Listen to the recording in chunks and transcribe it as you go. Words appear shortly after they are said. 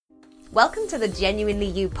Welcome to the Genuinely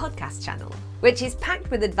You podcast channel, which is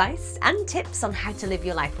packed with advice and tips on how to live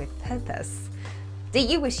your life with purpose. Do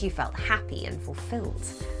you wish you felt happy and fulfilled?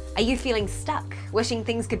 Are you feeling stuck, wishing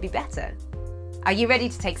things could be better? Are you ready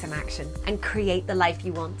to take some action and create the life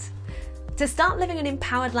you want? To start living an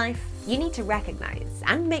empowered life, you need to recognize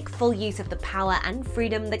and make full use of the power and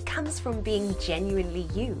freedom that comes from being genuinely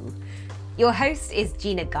you. Your host is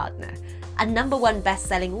Gina Gardner, a #1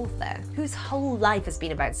 best-selling author whose whole life has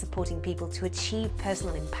been about supporting people to achieve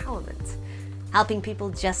personal empowerment, helping people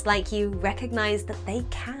just like you recognize that they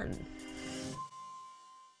can.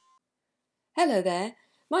 Hello there,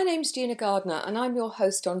 my name's Gina Gardner and I'm your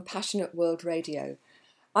host on Passionate World Radio.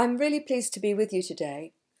 I'm really pleased to be with you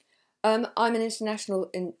today. I'm an international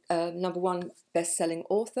 #1 best-selling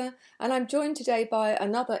author, and I'm joined today by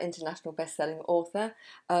another international best-selling author,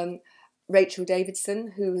 Rachel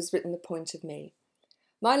Davidson, who has written The Point of Me.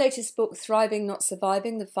 My latest book, Thriving Not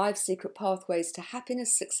Surviving, The 5 Secret Pathways to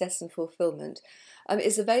Happiness, Success and Fulfillment,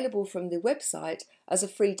 is available from the website as a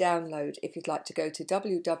free download if you'd like to go to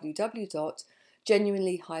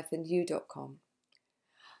www.genuinely-you.com.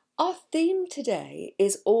 Our theme today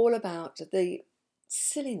is all about the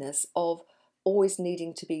silliness of always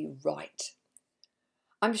needing to be right.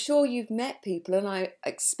 I'm sure you've met people, and I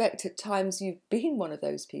expect at times you've been one of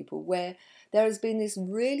those people, where there has been this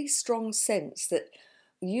really strong sense that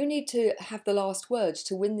you need to have the last words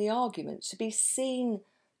to win the argument, to be seen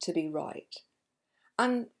to be right.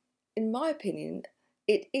 And in my opinion,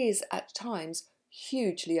 it is at times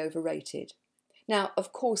hugely overrated. Now,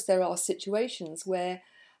 of course, there are situations where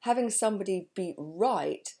having somebody be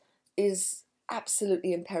right is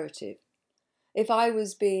absolutely imperative. If I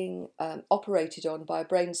was being operated on by a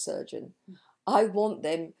brain surgeon, I want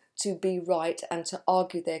them to be right and to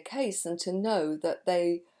argue their case and to know that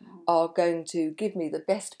they are going to give me the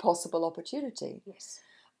best possible opportunity. Yes.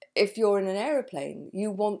 If you're in an aeroplane, you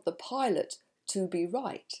want the pilot to be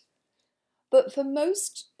right. But for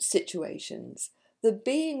most situations, the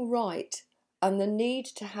being right and the need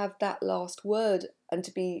to have that last word and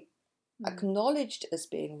to be acknowledged as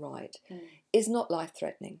being right is not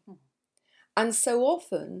life-threatening. And so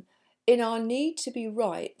often, in our need to be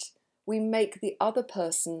right, we make the other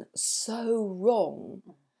person so wrong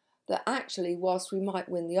that actually, whilst we might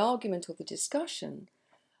win the argument or the discussion,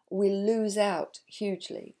 we lose out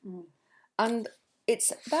hugely. And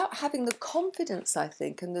it's about having the confidence, I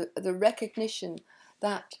think, and the recognition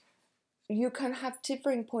that you can have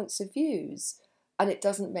differing points of views and it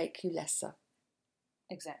doesn't make you lesser.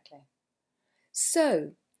 Exactly.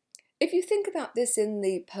 So, if you think about this in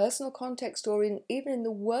the personal context or even in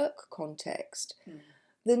the work context,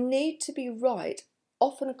 the need to be right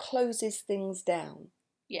often closes things down.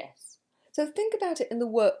 Yes. So think about it in the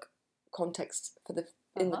work context.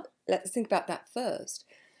 Let's think about that first.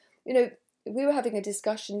 You know, we were having a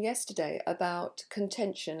discussion yesterday about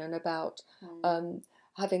contention and about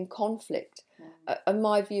having conflict. And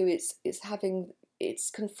my view is it's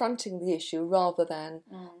confronting the issue rather than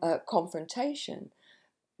confrontation.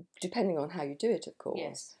 Depending on how you do it, of course.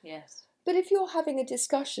 Yes, yes. But if you're having a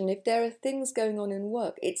discussion, if there are things going on in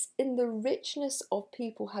work, it's in the richness of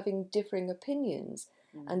people having differing opinions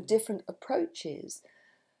and different approaches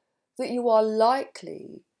that you are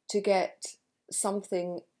likely to get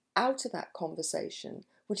something out of that conversation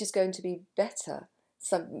which is going to be better,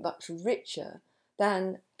 so much richer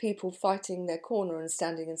than people fighting their corner and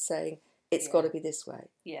standing and saying, it's got to be this way,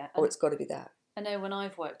 or it's got to be that. I know when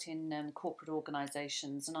I've worked in corporate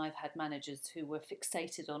organisations and I've had managers who were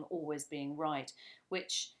fixated on always being right,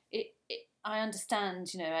 which I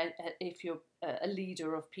understand, you know, if you're a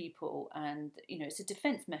leader of people and, you know, it's a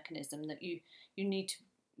defence mechanism that you need to,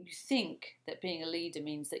 you think that being a leader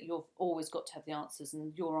means that you've always got to have the answers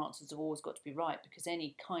and your answers have always got to be right because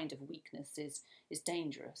any kind of weakness is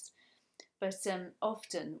dangerous. But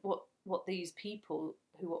often what these people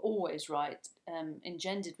who were always right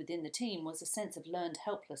engendered within the team was a sense of learned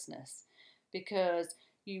helplessness because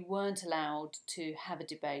you weren't allowed to have a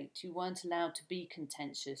debate, you weren't allowed to be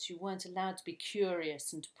contentious, you weren't allowed to be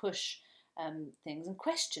curious and to push things and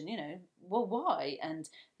question, you know, well, why? And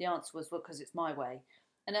the answer was, well, because it's my way.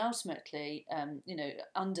 And ultimately, you know,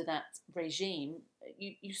 under that regime,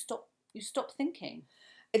 you stop thinking.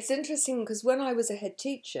 It's interesting because when I was a head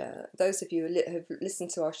teacher, those of you who have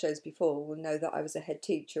listened to our shows before will know that I was a head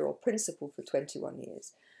teacher or principal for 21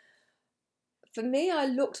 years. For me, I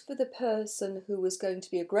looked for the person who was going to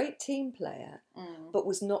be a great team player, but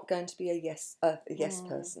was not going to be a yes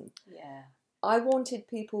person. Yeah. I wanted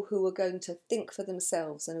people who were going to think for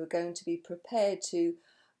themselves and who were going to be prepared to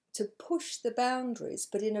push the boundaries,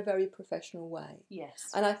 but in a very professional way. Yes.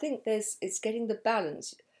 And I think it's getting the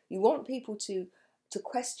balance. You want people to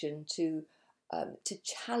question, to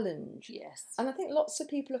challenge. Yes. And I think lots of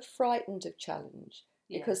people are frightened of challenge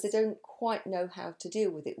because they don't quite know how to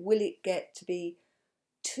deal with it. Will it get to be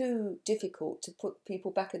too difficult to put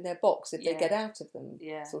people back in their box if they get out of them,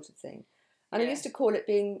 sort of thing? And I used to call it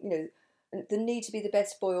being, you know, the need to be the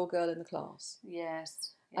best boy or girl in the class.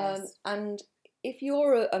 Yes. And if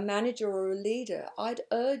you're a manager or a leader, I'd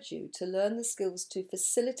urge you to learn the skills to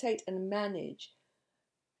facilitate and manage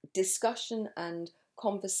discussion and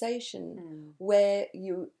conversation where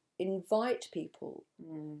you invite people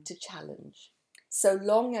to challenge, so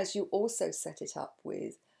long as you also set it up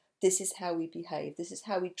with, this is how we behave, this is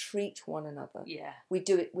how we treat one another. We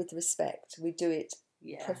do it with respect, we do it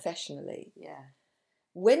professionally.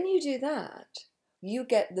 When you do that, you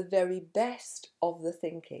get the very best of the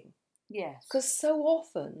thinking. Because so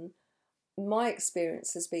often my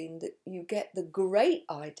experience has been that you get the great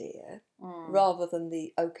idea rather than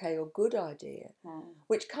the okay or good idea,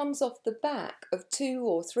 which comes off the back of 2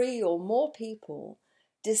 or 3 or more people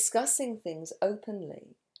discussing things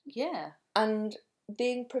openly. And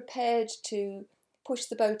being prepared to push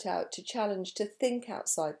the boat out, to challenge, to think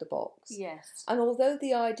outside the box. And although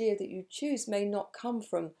the idea that you choose may not come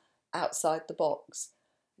from outside the box,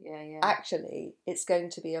 actually it's going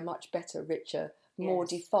to be a much better, richer, more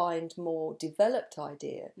defined, more developed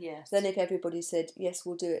idea than if everybody said, yes,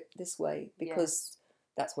 we'll do it this way because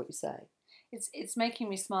that's what you say. It's making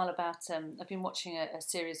me smile about, I've been watching a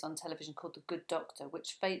series on television called The Good Doctor,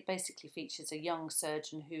 which basically features a young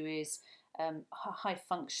surgeon who is a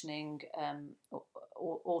high-functioning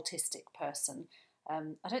autistic person.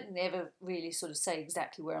 I don't think they ever really sort of say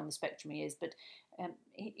exactly where on the spectrum he is, but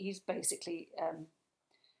he's basically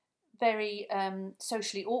very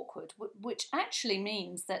socially awkward, which actually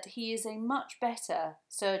means that he is a much better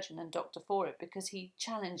surgeon and doctor for it, because he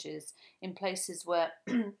challenges in places where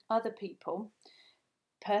other people,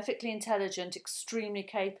 perfectly intelligent, extremely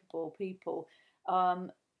capable people,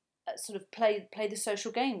 sort of play the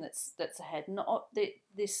social game that's ahead. Not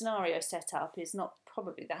the scenario set up is not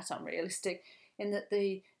probably that unrealistic, in that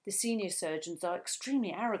the senior surgeons are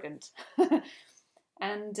extremely arrogant.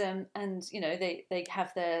 And you know, they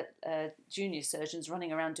have their junior surgeons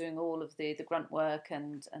running around doing all of the grunt work,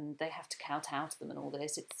 and they have to kowtow to them and all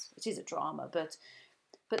this. It is a drama, but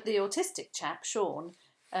the autistic chap, Sean,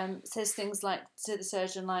 says things like to the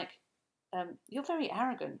surgeon like, "You're very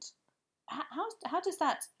arrogant. How does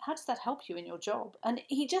that help you in your job?" And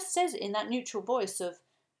he just says it in that neutral voice of,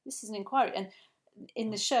 "This is an inquiry." And in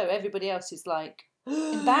the show, everybody else is like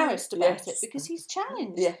embarrassed about it because he's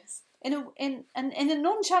challenged. In a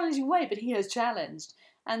non-challenging way, but he has challenged.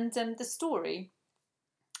 And the story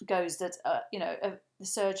goes that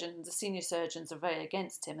the senior surgeons are very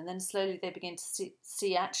against him, and then slowly they begin to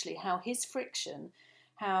see actually how his friction,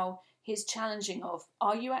 how his challenging of,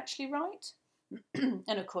 are you actually right? And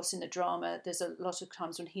of course in the drama there's a lot of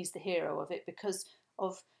times when he's the hero of it because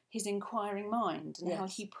of his inquiring mind and how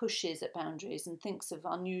he pushes at boundaries and thinks of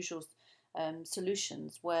unusual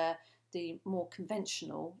solutions where the more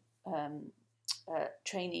conventional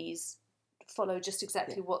trainees follow just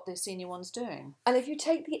exactly what the senior one's doing. And if you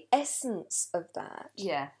take the essence of that,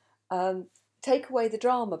 take away the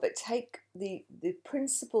drama, but take the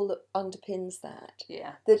principle that underpins that,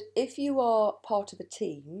 that if you are part of a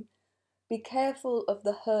team, be careful of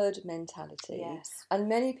the herd mentality. And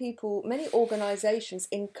many organisations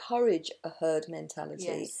encourage a herd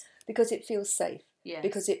mentality because it feels safe,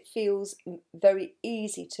 because it feels very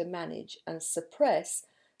easy to manage and suppress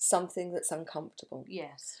something that's uncomfortable.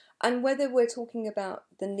 And whether we're talking about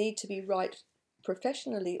the need to be right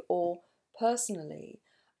professionally or personally,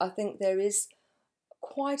 I think there is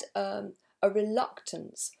quite a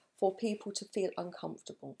reluctance for people to feel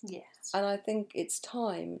uncomfortable. And I think it's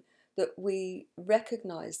time that we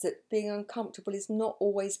recognise that being uncomfortable is not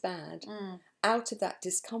always bad. Out of that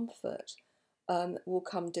discomfort will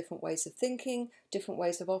come different ways of thinking, different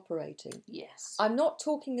ways of operating. I'm not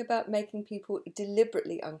talking about making people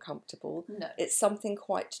deliberately uncomfortable. No. It's something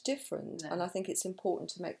quite different, and I think it's important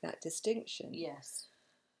to make that distinction.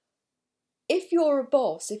 If you're a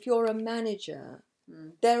boss, if you're a manager,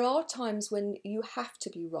 there are times when you have to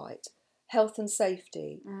be right. Health and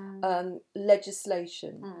safety,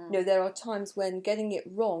 legislation. You know, there are times when getting it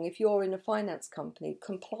wrong, if you're in a finance company,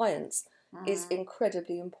 compliance is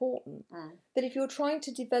incredibly important. But if you're trying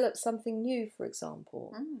to develop something new, for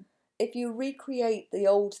example, if you recreate the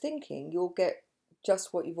old thinking, you'll get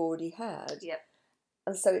just what you've already had.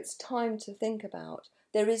 And so it's time to think about,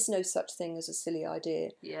 there is no such thing as a silly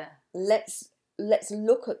idea. Let's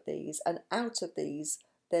look at these, and out of these,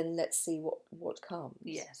 then let's see what comes.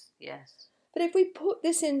 But if we put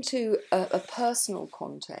this into a personal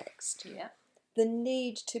context, Yeah. the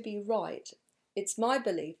need to be right, it's my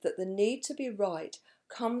belief that the need to be right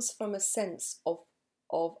comes from a sense of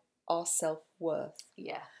our self-worth.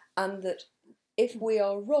 Yeah. And that if we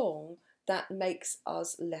are wrong, that makes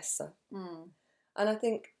us lesser. And I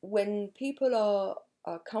think when people are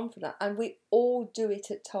come from that, and we all do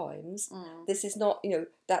it at times, this is not,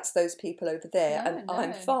 that's those people over there and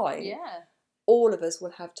I'm fine. Yeah. All of us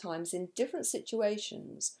will have times in different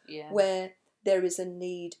situations Yeah. where there is a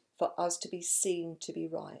need for us to be seen to be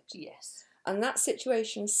right. Yes. And that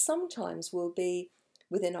situation sometimes will be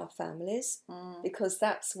within our families, because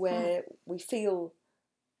that's where we feel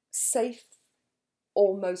safe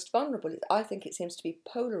or most vulnerable. I think it seems to be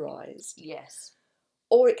polarised. Yes.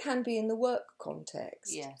 Or it can be in the work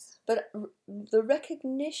context. Yes. But the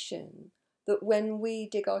recognition that when we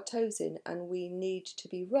dig our toes in and we need to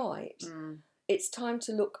be right, it's time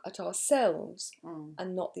to look at ourselves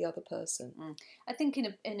and not the other person. I think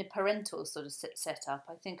in a parental sort of setup,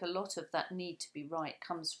 I think a lot of that need to be right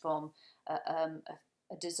comes from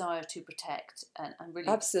a desire to protect, and really,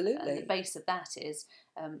 absolutely. And the base of that is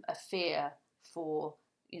a fear for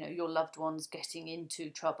your loved ones getting into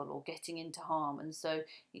trouble or getting into harm, and so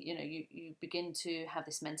you begin to have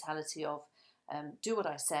this mentality of do what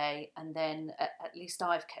I say, and then at least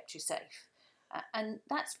I've kept you safe, and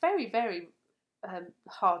that's very, very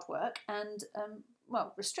hard work and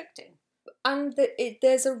restricting. And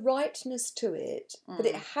there's a rightness to it, but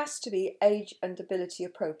it has to be age and ability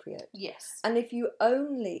appropriate. Yes. And if you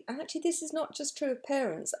only, and actually this is not just true of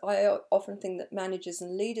parents, I often think that managers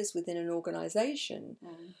and leaders within an organisation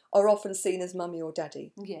are often seen as mummy or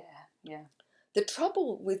daddy. Yeah, yeah. The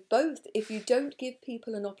trouble with both, if you don't give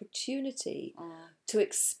people an opportunity to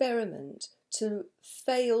experiment, to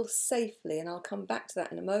fail safely, and I'll come back to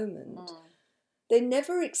that in a moment, they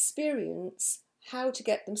never experience how to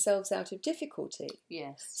get themselves out of difficulty.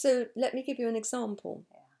 Yes. So let me give you an example.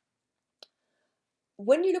 Yeah.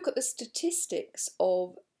 When you look at the statistics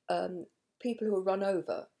of people who are run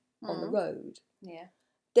over on the road,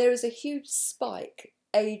 there is a huge spike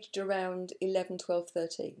aged around 11, 12,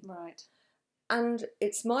 13. Right. And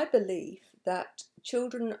it's my belief that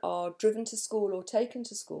children are driven to school or taken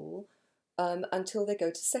to school until they go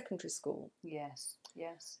to secondary school. Yes.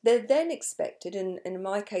 Yes. They're then expected, and in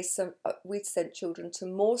my case, we'd sent children to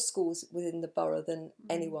more schools within the borough than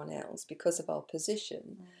anyone else because of our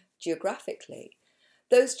position geographically.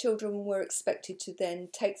 Those children were expected to then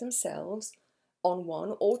take themselves on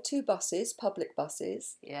one or two buses, public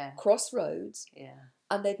buses, cross roads,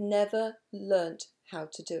 and they'd never learnt how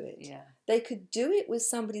to do it. Yeah. They could do it with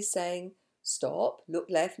somebody saying, stop, look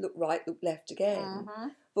left, look right, look left again.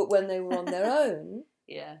 But when they were on their own,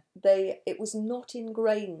 it was not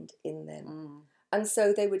ingrained in them. And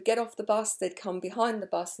so they would get off the bus, they'd come behind the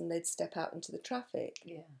bus and they'd step out into the traffic.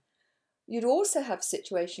 Yeah. You'd also have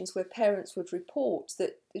situations where parents would report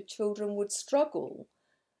that the children would struggle.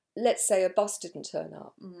 Let's say a bus didn't turn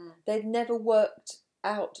up. They'd never worked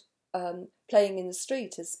out playing in the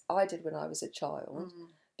street as I did when I was a child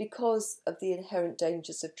because of the inherent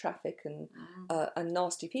dangers of traffic and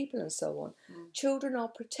nasty people and so on. Children are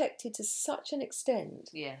protected to such an extent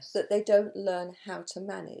that they don't learn how to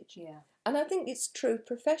manage. Yeah. And I think it's true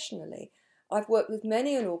professionally. I've worked with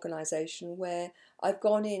many an organisation where I've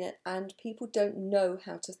gone in and people don't know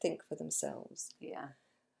how to think for themselves. Yeah.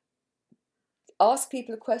 Ask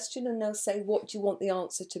people a question and they'll say, what do you want the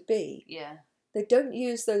answer to be? Yeah. They don't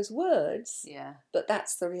use those words, Yeah. but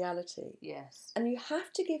that's the reality. Yes. And you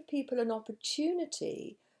have to give people an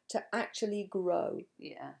opportunity to actually grow.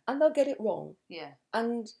 Yeah. And they'll get it wrong. Yeah.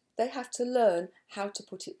 And they have to learn how to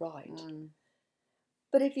put it right.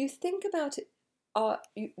 But if you think about it,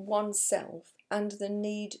 oneself and the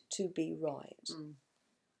need to be right,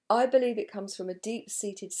 I believe it comes from a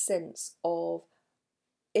deep-seated sense of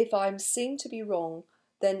if I'm seen to be wrong,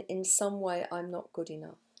 then in some way I'm not good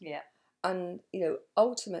enough. Yeah. And,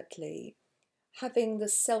 ultimately having the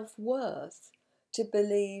self-worth to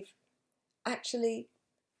believe, actually,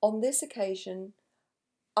 on this occasion,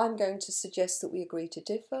 I'm going to suggest that we agree to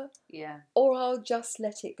differ. Yeah. Or I'll just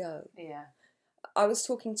let it go. Yeah. I was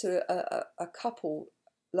talking to a couple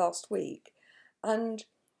last week, and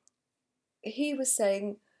he was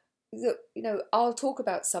saying that, I'll talk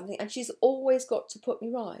about something and she's always got to put me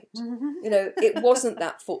right. It wasn't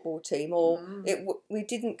that football team, or we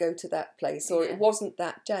didn't go to that place, or it wasn't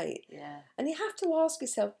that date. Yeah. And you have to ask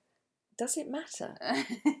yourself, does it matter?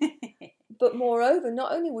 But moreover,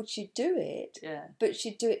 not only would she do it, but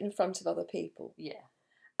she'd do it in front of other people. Yeah.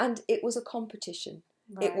 And it was a competition.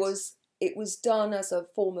 Right. It was it was done as a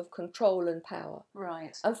form of control and power.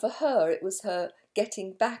 Right. And for her, it was her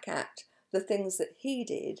getting back at the things that he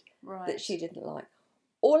did Right. that she didn't like.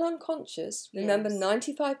 All unconscious. Remember, Yes.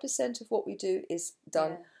 95% of what we do is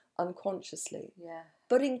done Yeah. unconsciously, Yeah.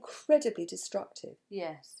 but incredibly destructive.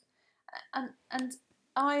 Yes. And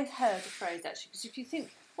I heard a phrase actually, because if you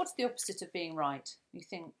think, what's the opposite of being right? You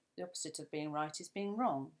think the opposite of being right is being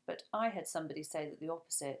wrong. But I had somebody say that the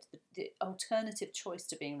opposite, the alternative choice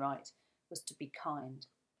to being right, was to be kind.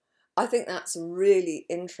 I think that's really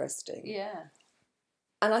interesting. Yeah.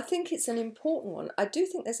 And I think it's an important one. I do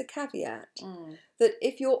think there's a caveat Mm. that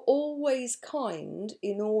if you're always kind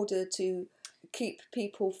in order to keep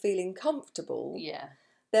people feeling comfortable, Yeah.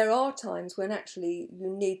 there are times when actually you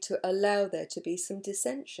need to allow there to be some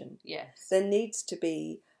dissension. Yes. There needs to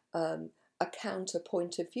be a counter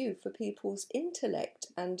point of view for people's intellect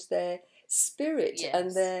and their spirit Yes.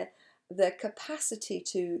 and their capacity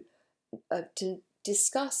to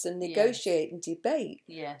discuss and negotiate and debate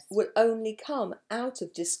Yes. will only come out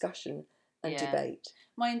of discussion and Yeah. debate.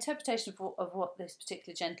 My interpretation of what this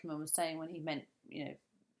particular gentleman was saying when he meant,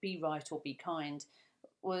 be right or be kind,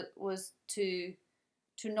 was to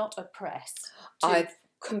not oppress. I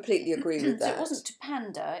completely agree with So that. it wasn't to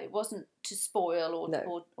pander. It wasn't to spoil or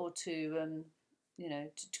No. or to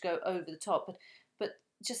to go over the top. But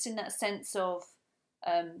just in that sense of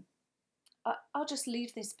I'll just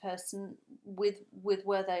leave this person with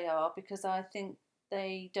where they are, because I think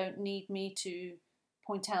they don't need me to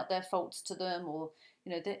point out their faults to them, or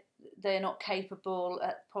they're not capable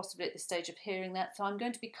possibly at this stage of hearing that. So I'm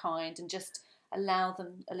going to be kind and just allow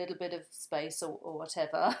them a little bit of space or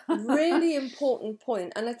whatever. Really important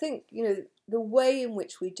point. And I think, the way in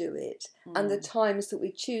which we do it and the times that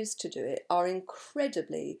we choose to do it are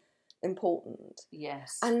incredibly important.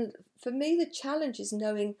 Yes. And for me, the challenge is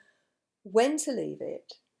knowing when to leave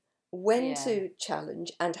it, when Yeah. to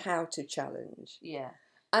challenge and how to challenge. Yeah.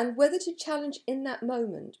 And whether to challenge in that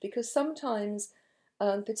moment, because sometimes,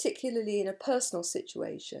 particularly in a personal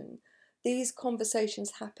situation, these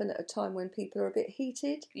conversations happen at a time when people are a bit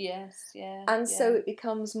heated. Yes. Yeah. And so it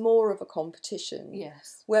becomes more of a competition.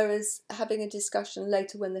 Yes. Whereas having a discussion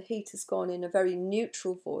later when the heat has gone, in a very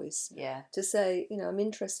neutral voice, Yeah. to say, I'm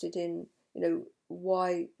interested in,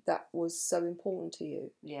 why that was so important to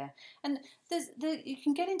you. Yeah, and you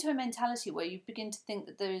can get into a mentality where you begin to think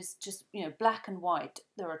that there is just black and white.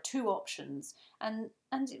 There are two options, and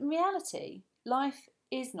in reality, life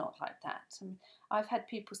is not like that. And I've had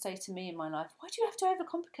people say to me in my life, "Why do you have to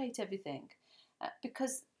overcomplicate everything?"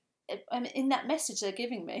 Because in that message they're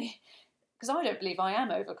giving me, because I don't believe I am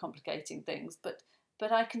overcomplicating things, but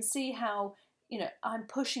I can see how. I'm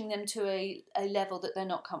pushing them to a level that they're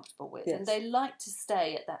not comfortable with. Yes. And they like to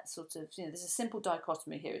stay at that sort of, there's a simple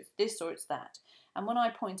dichotomy here. It's this or it's that. And when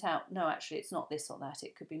I point out, no, actually, it's not this or that.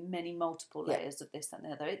 It could be many multiple layers of this and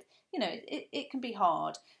the other. It can be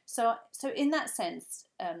hard. So in that sense,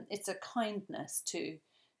 it's a kindness to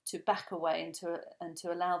back away and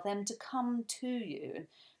to allow them to come to you. And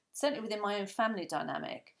certainly within my own family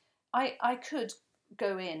dynamic, I could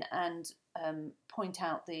go in and point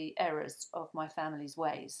out the errors of my family's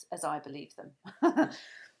ways as I believe them.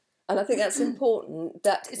 And I think that's important,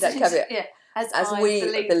 that caveat. Yeah, as we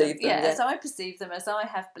believe them. Yeah, as I perceive them, as I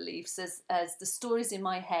have beliefs, as the stories in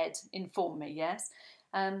my head inform me, yes.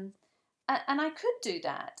 And I could do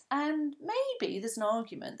that. And maybe there's an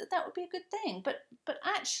argument that would be a good thing. But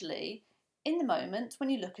actually, in the moment, when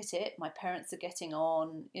you look at it, my parents are getting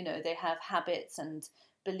on, they have habits and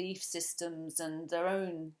belief systems and their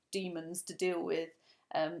own demons to deal with.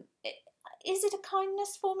 Is it a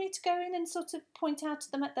kindness for me to go in and sort of point out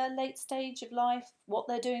to them at their late stage of life what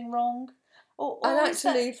they're doing wrong? Or and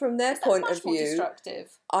actually, from their point of view,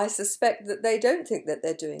 I suspect that they don't think that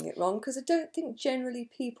they're doing it wrong, because I don't think generally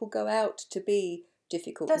people go out to be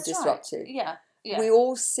difficult and disruptive. Right. Yeah. We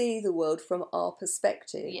all see the world from our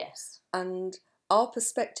perspective. Yes. And our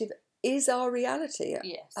perspective is our reality.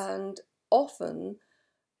 Yes. And often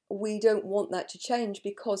we don't want that to change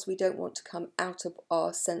because we don't want to come out of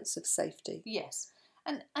our sense of safety. Yes.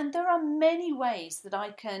 And there are many ways that I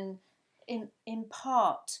can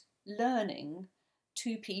impart learning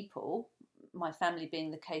to people, my family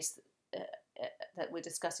being the case that we're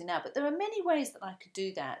discussing now. But there are many ways that I could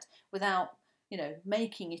do that without,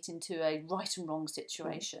 making it into a right and wrong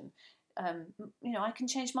situation. I can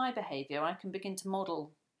change my behaviour. I can begin to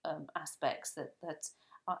model aspects that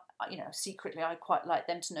secretly I quite like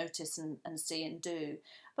them to notice and see and do.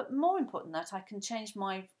 But more important than that, I can change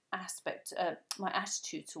my my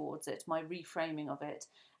attitude towards it, my reframing of it,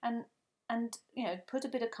 and put a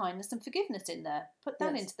bit of kindness and forgiveness in there. Put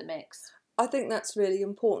that into the mix. I think that's really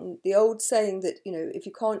important. The old saying that, if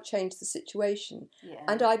you can't change the situation, Yeah.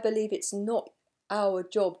 and I believe it's not our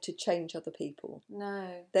job to change other people.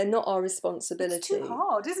 No. They're not our responsibility. It's too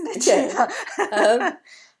hard, isn't it? Yeah.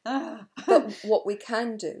 But what we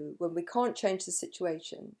can do, when we can't change the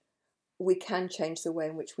situation, we can change the way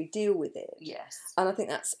in which we deal with it. Yes. And I think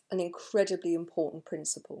that's an incredibly important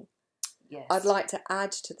principle. Yes. I'd like to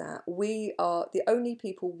add to that, we are the only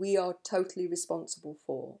people we are totally responsible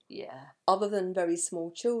for. Yeah. Other than very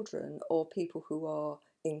small children or people who are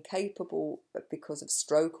incapable because of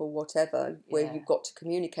stroke or whatever, where Yeah. you've got to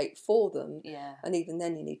communicate for them. Yeah. And even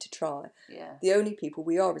then you need to try. Yeah. The only people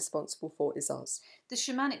we are responsible for is us. The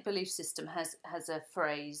shamanic belief system has a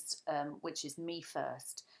phrase which is me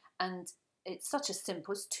first. And it's such a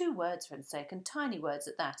simple, it's 2 words for its sake, and tiny words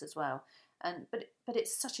at that as well. But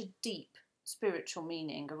it's such a deep spiritual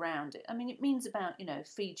meaning around it. I mean, it means about,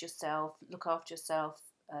 feed yourself, look after yourself,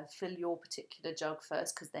 fill your particular jug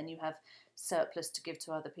first, because then you have surplus to give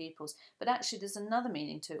to other people's. But actually there's another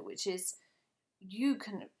meaning to it, which is you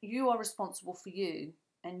are responsible for you,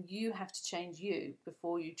 and you have to change you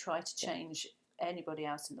before you try to change anybody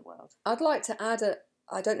else in the world. I'd like to add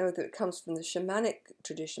I don't know whether it comes from the shamanic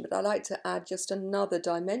tradition, but I'd like to add just another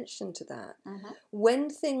dimension to that. Mm-hmm. When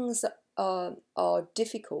things are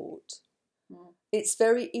difficult, it's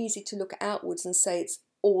very easy to look outwards and say it's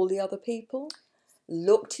all the other people.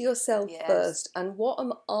 Look to yourself first. And what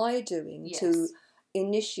am I doing to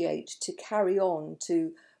initiate, to carry on,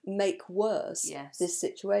 to make worse this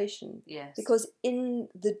situation? Yes. Because in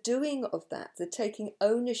the doing of that, the taking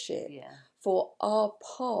ownership for our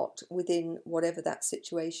part within whatever that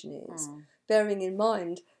situation is, bearing in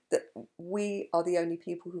mind that we are the only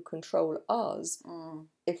people who control us,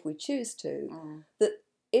 if we choose to, that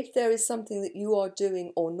if there is something that you are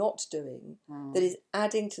doing or not doing that is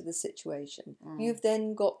adding to the situation, you've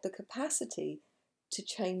then got the capacity to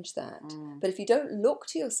change that. But if you don't look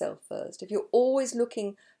to yourself first, if you're always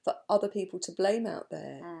looking for other people to blame out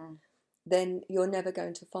there, then you're never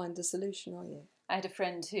going to find the solution, are you? I had a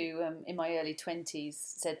friend who, in my early 20s,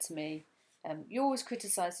 said to me, you're always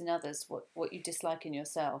criticising others what you dislike in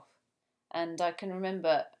yourself. And I can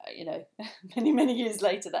remember, many, many years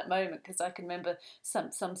later that moment, because I can remember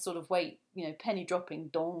some sort of weight, penny dropping,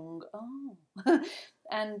 dong, oh.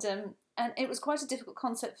 And it was quite a difficult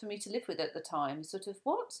concept for me to live with at the time. Sort of,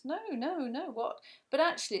 what? No, what? But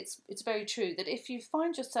actually, it's very true that if you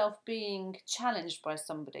find yourself being challenged by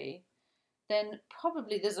somebody, then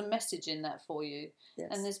probably there's a message in that for you. Yes.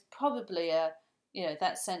 And there's probably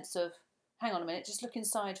that sense of, hang on a minute, just look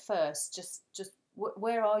inside first, just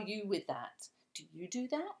where are you with that? Do you do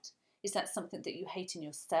that? Is that something that you hate in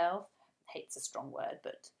yourself? Hate's a strong word,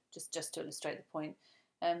 but just to illustrate the point.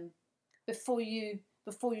 Before you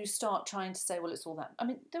start trying to say, well, it's all that. I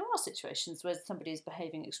mean, there are situations where somebody is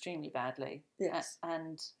behaving extremely badly,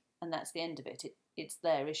 and that's the end of it. It's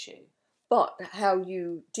their issue. But how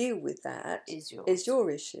you deal with that is your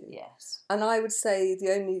issue. Yes. And I would say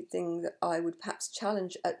the only thing that I would perhaps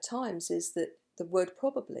challenge at times is that the word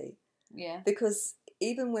probably. Yeah. Because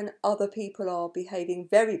even when other people are behaving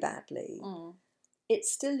very badly,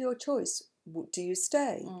 it's still your choice. Do you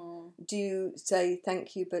stay? Do you say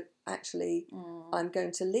thank you, but actually I'm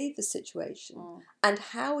going to leave the situation? And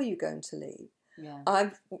how are you going to leave? Yeah.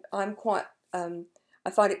 I'm quite. I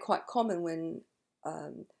find it quite common when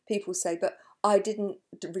people say, "But I didn't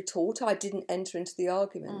retort. I didn't enter into the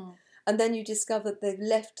argument." And then you discover that they've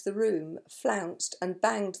left the room, flounced, and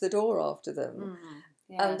banged the door after them.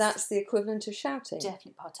 Yes. And that's the equivalent of shouting.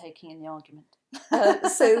 Definitely partaking in the argument.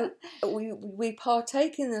 So we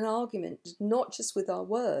partake in an argument not just with our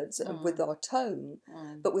words and with our tone,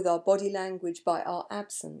 but with our body language, by our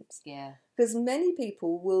absence. Yeah. Because many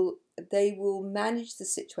people will manage the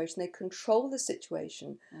situation, they control the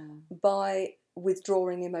situation by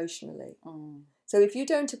withdrawing emotionally. So if you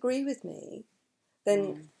don't agree with me,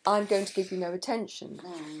 then I'm going to give you no attention,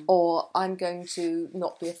 or I'm going to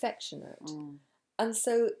not be affectionate. And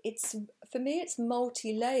so for me, it's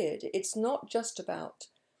multi-layered. It's not just about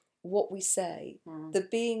what we say. The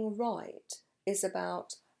being right is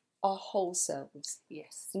about our whole selves.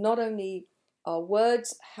 Yes. Not only our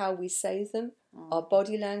words, how we say them, our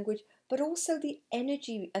body language, but also the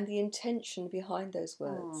energy and the intention behind those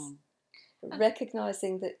words.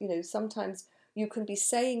 Recognising that, sometimes you can be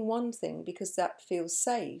saying one thing because that feels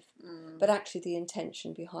safe, but actually the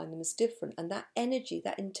intention behind them is different, and that energy,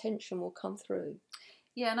 that intention will come through.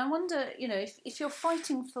 Yeah, and I wonder, if you're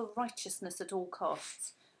fighting for righteousness at all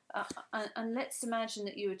costs, and let's imagine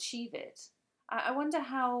that you achieve it, I wonder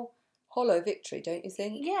how... Hollow victory, don't you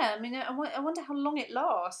think? Yeah, I mean, I wonder how long it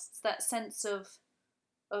lasts, that sense of,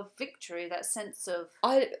 victory, that sense of...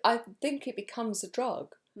 I think it becomes a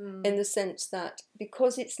drug in the sense that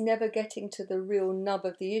because it's never getting to the real nub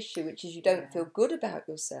of the issue, which is you don't feel good about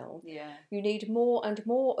yourself, you need more and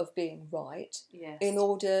more of being right in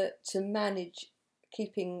order to manage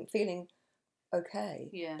feeling okay.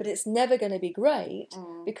 But it's never going to be great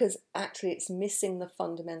because actually it's missing the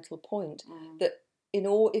fundamental point that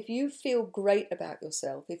if you feel great about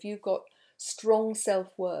yourself, if you've got strong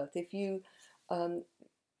self-worth, if you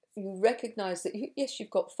recognise that yes, you've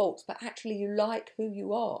got faults, but actually you like who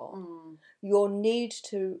you are, your need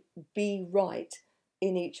to be right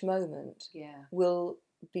in each moment will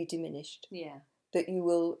be diminished. That you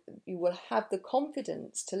will have the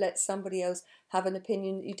confidence to let somebody else have an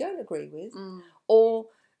opinion that you don't agree with, or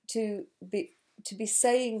to be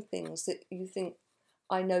saying things that you think,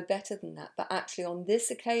 I know better than that, but actually on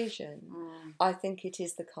this occasion I think it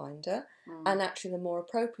is the kinder and actually the more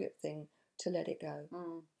appropriate thing to let it go.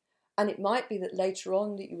 And it might be that later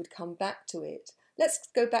on that you would come back to it. Let's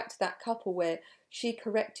go back to that couple where she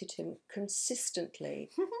corrected him consistently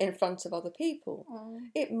in front of other people.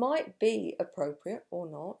 It might be appropriate or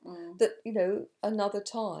not that, another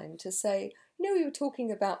time to say, we were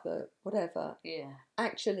talking about the whatever.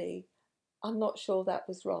 Actually, I'm not sure that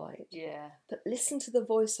was right. But listen to the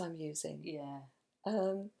voice I'm using.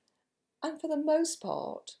 And for the most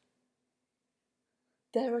part,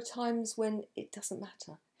 there are times when it doesn't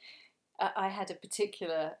matter. I had a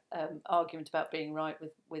particular argument about being right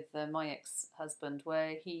with my ex-husband,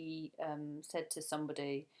 where he said to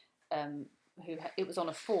somebody it was on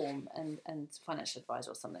a form and financial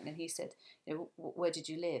advisor or something, and he said, where did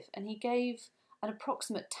you live? And he gave an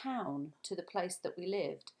approximate town to the place that we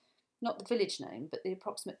lived, not the village name, but the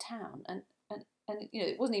approximate town, and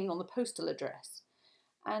it wasn't even on the postal address,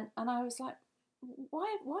 and I was like,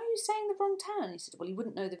 why are you saying the wrong town? He said, well, he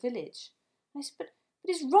wouldn't know the village. And I said, but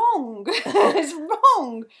it's wrong. It's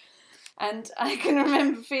wrong. And I can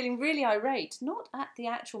remember feeling really irate, not at the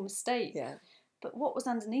actual mistake, but what was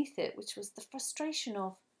underneath it, which was the frustration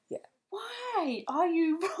of, why are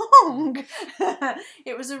you wrong?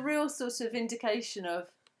 It was a real sort of indication of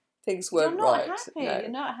things weren't right. You're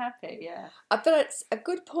not happy, But it's a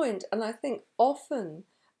good point, and I think often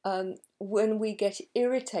when we get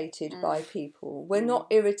irritated by people, we're not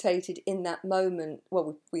irritated in that moment.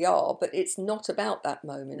 Well, we are, but it's not about that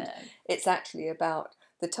moment. No. It's actually about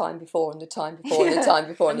the time before and the time before and the time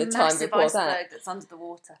before and the time before that. Massive iceberg that's under the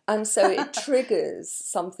water. And so it triggers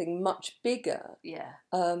something much bigger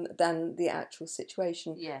than the actual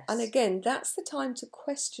situation. Yes. And again, that's the time to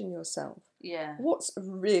question yourself. Yeah. What's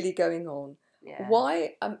really going on? Yeah.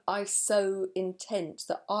 Why am I so intent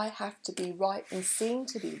that I have to be right and seem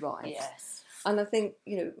to be right? Yes. And I think,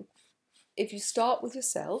 if you start with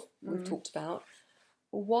yourself, we've talked about,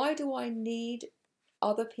 why do I need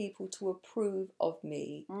other people to approve of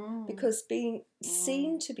me? Because being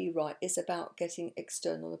seen to be right is about getting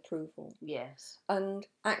external approval. Yes. And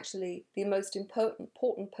actually, the most important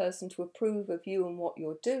person to approve of you and what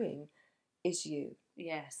you're doing is you.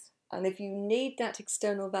 Yes. And if you need that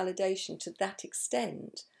external validation to that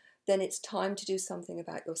extent, then it's time to do something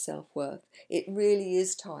about your self-worth. It really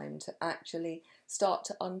is time to actually start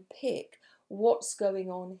to unpick what's going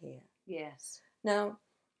on here. Yes. Now,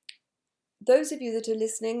 those of you that are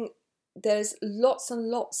listening, there's lots and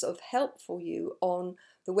lots of help for you on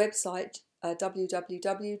the website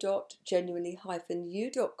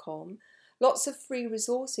www.genuinely-u.com. Lots of free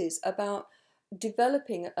resources about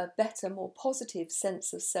developing a better, more positive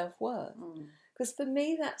sense of self-worth. Because for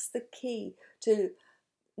me, that's the key to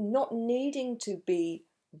not needing to be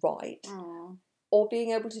right or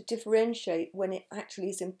being able to differentiate when it actually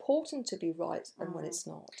is important to be right and when it's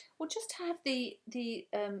not. Well, just to have the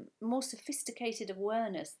more sophisticated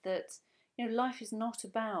awareness that life is not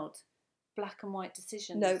about black and white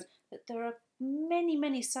decisions. No. That there are many,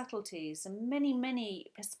 many subtleties and many, many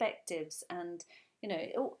perspectives, and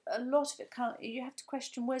a lot of it you have to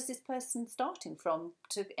question, where's this person starting from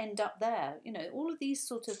to end up there? All of these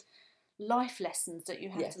sort of life lessons that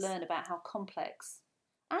you have to learn about how complex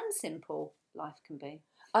and simple life can be.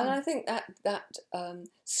 And I think that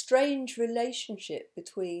strange relationship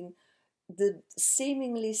between the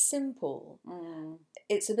seemingly simple,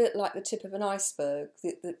 it's a bit like the tip of an iceberg,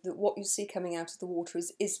 that what you see coming out of the water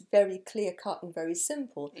is very clear cut and very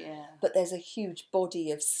simple, but there's a huge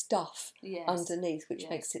body of stuff underneath which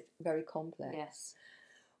makes it very complex. Yes.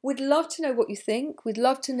 We'd love to know what you think. We'd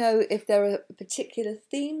love to know if there are particular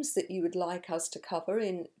themes that you would like us to cover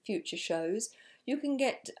in future shows. You can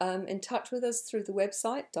get in touch with us through the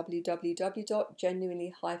website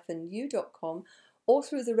www.genuinely-u.com or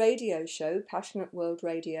through the radio show, Passionate World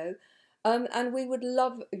Radio, And we would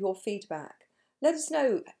love your feedback. Let us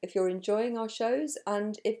know if you're enjoying our shows,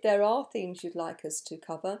 and if there are themes you'd like us to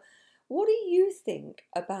cover. What do you think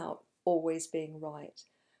about always being right?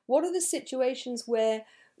 What are the situations where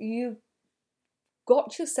you've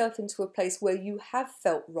got yourself into a place where you have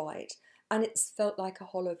felt right and it's felt like a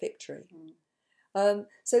hollow victory?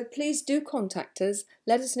 So please do contact us.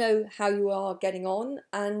 Let us know how you are getting on,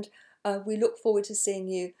 and we look forward to seeing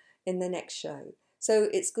you in the next show. So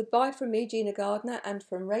it's goodbye from me, Gina Gardner, and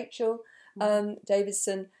from Rachel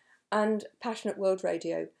Davidson and Passionate World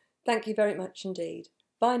Radio. Thank you very much indeed.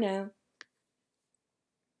 Bye now.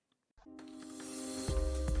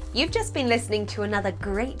 You've just been listening to another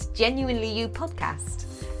great Genuinely You podcast.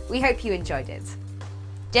 We hope you enjoyed it.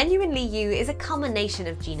 Genuinely You is a culmination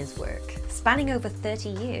of Gina's work, spanning over 30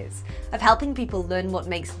 years, of helping people learn what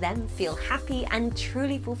makes them feel happy and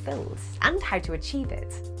truly fulfilled, and how to achieve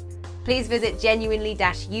it. Please visit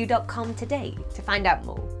genuinely-you.com today to find out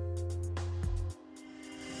more.